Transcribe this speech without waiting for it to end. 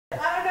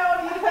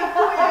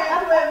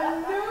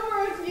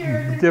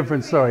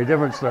Different story,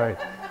 different story,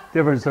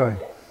 different story.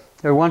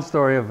 There's one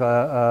story of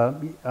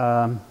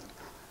a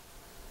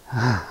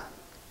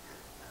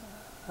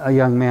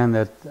young man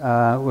that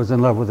was in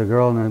love with a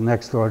girl in the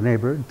next door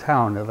neighbor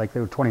town, like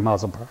they were 20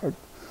 miles apart.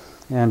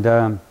 And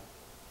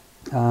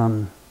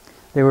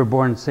they were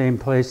born same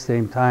place,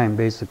 same time,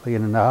 basically,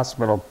 in the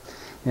hospital.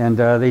 And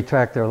they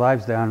tracked their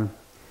lives down.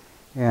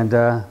 And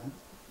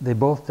they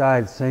both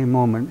died the same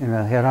moment in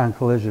a head-on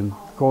collision,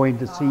 going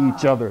to see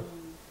each other.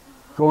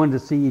 Going to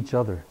see each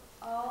other.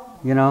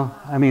 You know,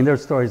 I mean,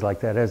 there's stories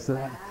like that.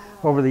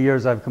 Over the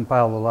years, I've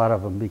compiled a lot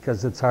of them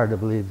because it's hard to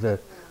believe the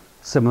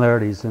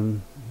similarities in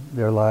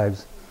their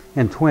lives,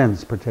 and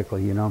twins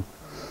particularly, you know.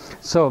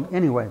 So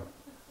anyway,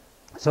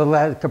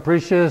 so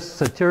capricious,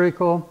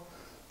 satirical.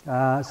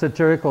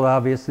 Satirical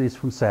obviously is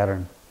from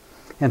Saturn.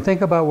 And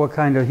think about what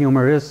kind of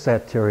humor is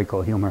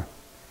satirical humor.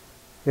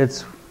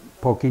 It's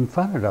poking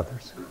fun at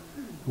others.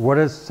 What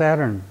is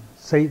Saturn,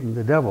 Satan,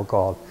 the devil,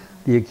 called?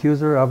 The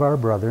accuser of our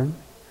brethren.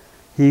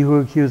 He who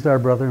accused our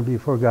brethren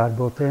before God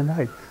both day and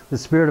night. The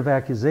spirit of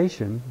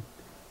accusation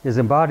is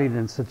embodied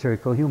in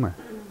satirical humor.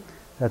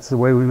 That's the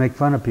way we make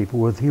fun of people,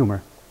 with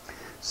humor.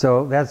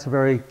 So that's a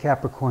very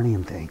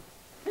Capricornian thing.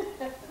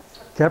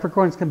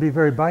 Capricorns can be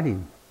very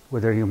biting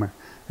with their humor.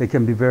 They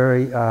can be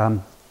very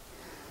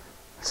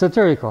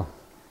satirical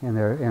in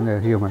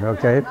their humor.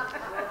 Okay.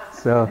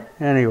 So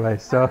anyway,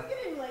 so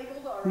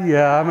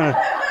yeah, I'm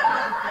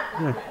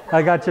gonna.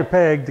 I got you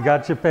pegged.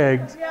 Got you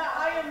pegged. Yeah,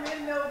 I am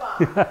in no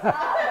box.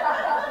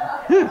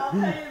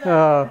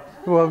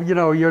 Well, you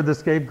know, you're the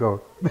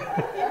scapegoat.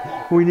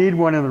 We need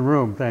one in the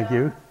room. Thank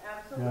you.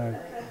 Absolutely.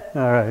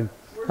 All right.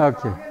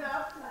 Okay.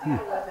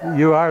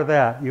 You are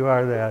that. You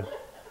are that.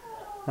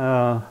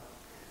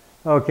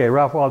 Okay.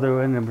 Ralph Waldo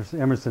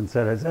Emerson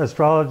said it.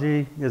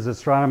 Astrology is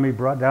astronomy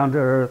brought down to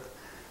earth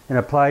and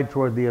applied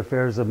toward the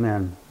affairs of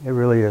men. It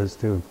really is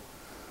too.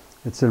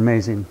 It's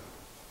amazing.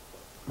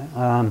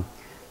 I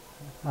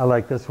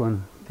like this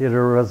one.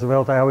 Theodore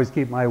Roosevelt. I always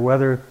keep my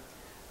weather.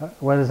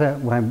 What is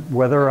that? My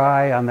weather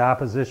eye on the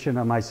opposition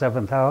of my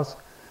 7th house,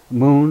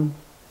 Moon,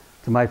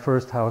 to my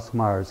 1st house,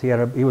 Mars. He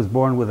was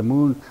born with a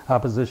Moon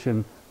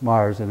opposition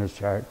Mars in his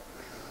chart.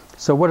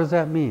 So what does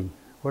that mean?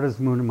 What is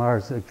Moon and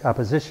Mars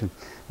opposition?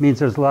 It means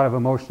there's a lot of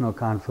emotional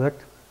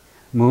conflict.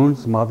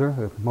 Moon's mother,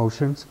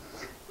 emotions.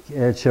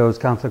 It shows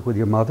conflict with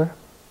your mother,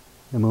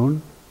 the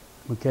Moon.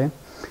 Okay.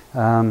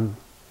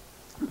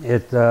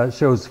 It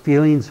shows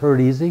feelings hurt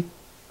easy.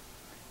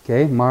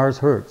 Okay. Mars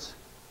hurts.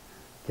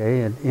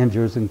 Okay, it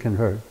injures and can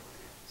hurt.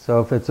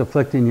 So if it's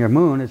afflicting your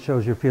Moon, it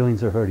shows your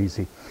feelings are hurt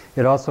easy.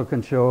 It also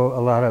can show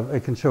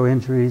it can show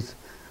injuries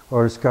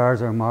or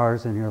scars or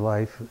Mars in your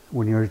life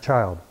when you're a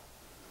child.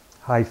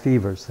 High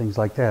fevers, things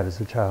like that as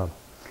a child.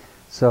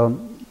 So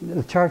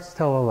the charts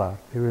tell a lot,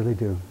 they really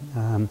do.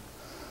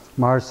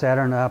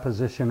 Mars-Saturn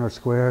opposition or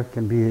square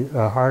can be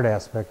a hard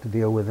aspect to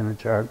deal with in a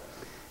chart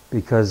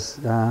because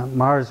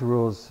Mars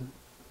rules.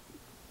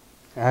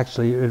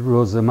 Actually, it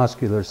rules the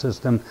muscular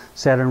system.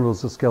 Saturn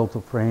rules the skeletal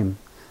frame,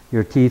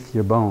 your teeth,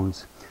 your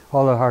bones,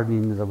 all the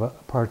hardening of the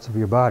parts of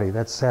your body.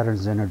 That's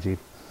Saturn's energy.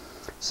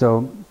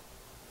 So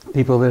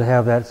people that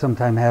have that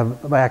sometimes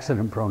have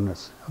accident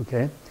proneness,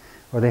 okay?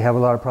 Or they have a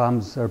lot of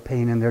problems or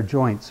pain in their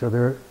joints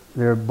or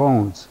their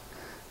bones,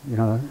 you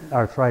know,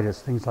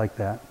 arthritis, things like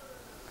that.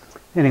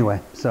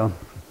 Anyway, so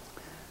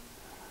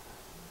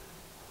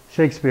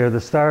Shakespeare,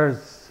 the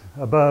stars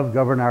above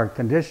govern our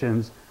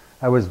conditions.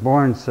 I was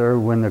born, sir,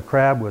 when the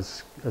crab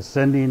was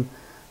ascending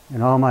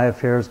and all my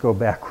affairs go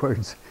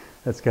backwards.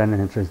 That's kind of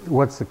interesting.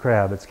 What's the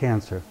crab? It's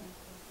Cancer.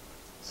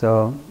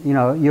 So, you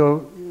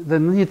know, the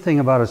neat thing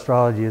about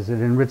astrology is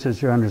it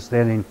enriches your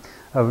understanding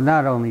of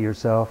not only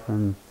yourself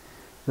and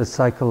the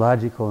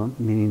psychological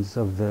meanings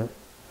of the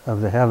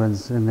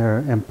heavens and their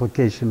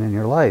implication in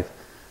your life,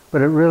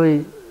 but it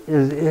really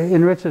it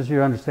enriches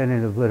your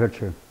understanding of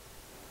literature.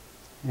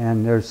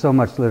 And there's so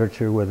much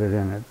literature with it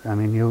in it. I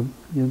mean,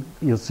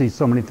 you'll see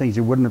so many things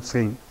you wouldn't have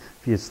seen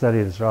if you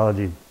studied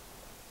astrology.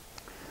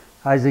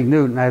 Isaac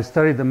Newton, I've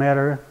studied the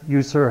matter,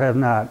 you, sir, have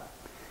not,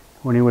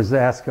 when he was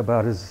asked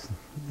about his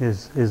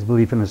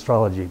belief in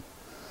astrology.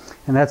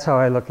 And that's how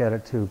I look at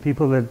it too.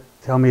 People that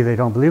tell me they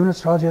don't believe in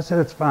astrology, I said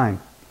it's fine.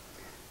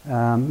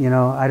 You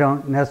know, I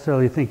don't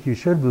necessarily think you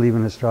should believe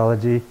in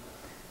astrology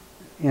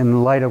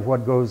in light of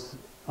what goes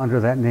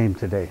under that name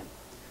today.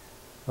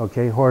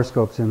 Okay,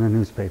 horoscopes in the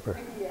newspaper.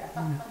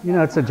 You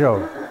know, it's a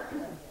joke.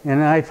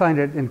 And I find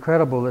it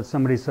incredible that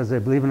somebody says they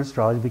believe in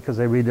astrology because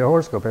they read their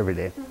horoscope every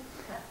day.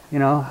 You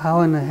know,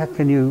 how in the heck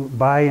can you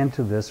buy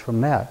into this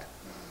from that?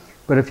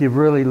 But if you've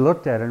really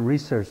looked at it and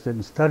researched it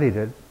and studied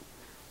it,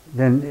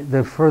 then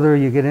the further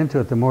you get into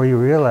it, the more you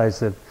realize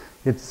that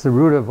it's the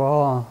root of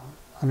all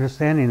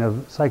understanding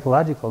of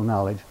psychological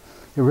knowledge.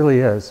 It really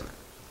is.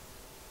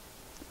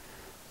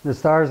 The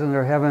stars in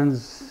their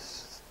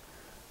heavens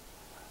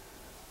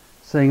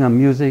sing a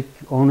music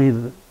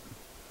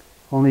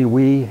only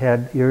we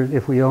had ears.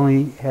 If we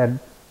only had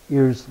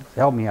ears,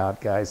 help me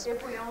out, guys.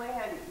 If we only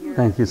had ears.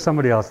 Thank you.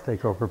 Somebody else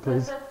take over,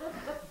 please.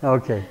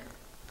 Okay.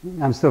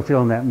 I'm still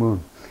feeling that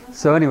moon.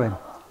 So anyway,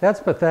 That's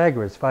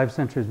Pythagoras, 5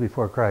 centuries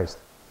before Christ.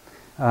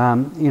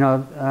 How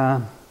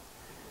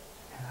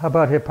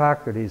about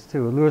Hippocrates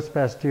too? Louis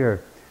Pasteur.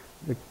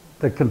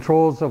 The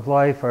controls of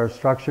life are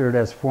structured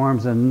as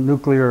forms and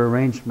nuclear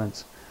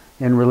arrangements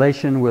in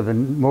relation with the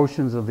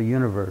motions of the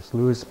universe.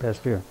 Louis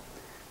Pasteur.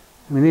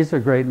 I mean, these are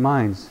great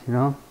minds,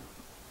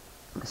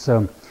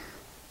 So,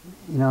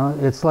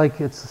 it's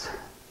like as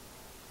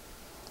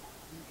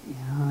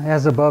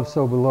above,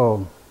 so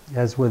below,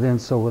 as within,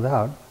 so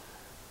without.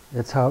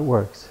 It's how it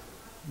works.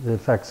 The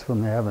effects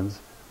from the heavens.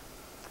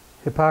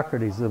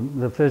 Hippocrates,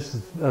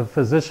 a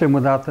physician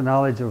without the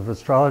knowledge of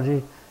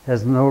astrology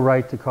has no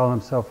right to call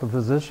himself a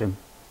physician.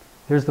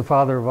 Here's the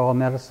father of all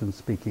medicine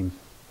speaking.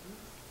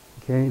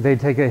 Okay, they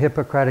take a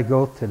Hippocratic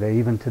oath today,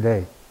 even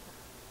today.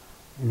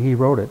 And he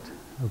wrote it.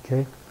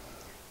 Okay?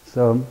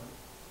 So,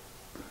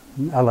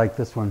 I like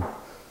this one.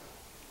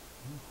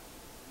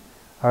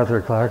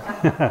 Arthur Clarke.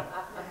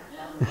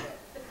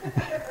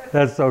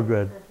 That's so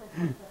good.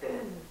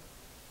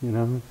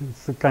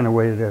 It's the kind of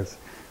way it is.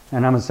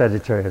 And I'm a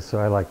Sagittarius, so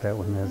I like that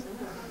one.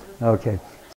 Okay.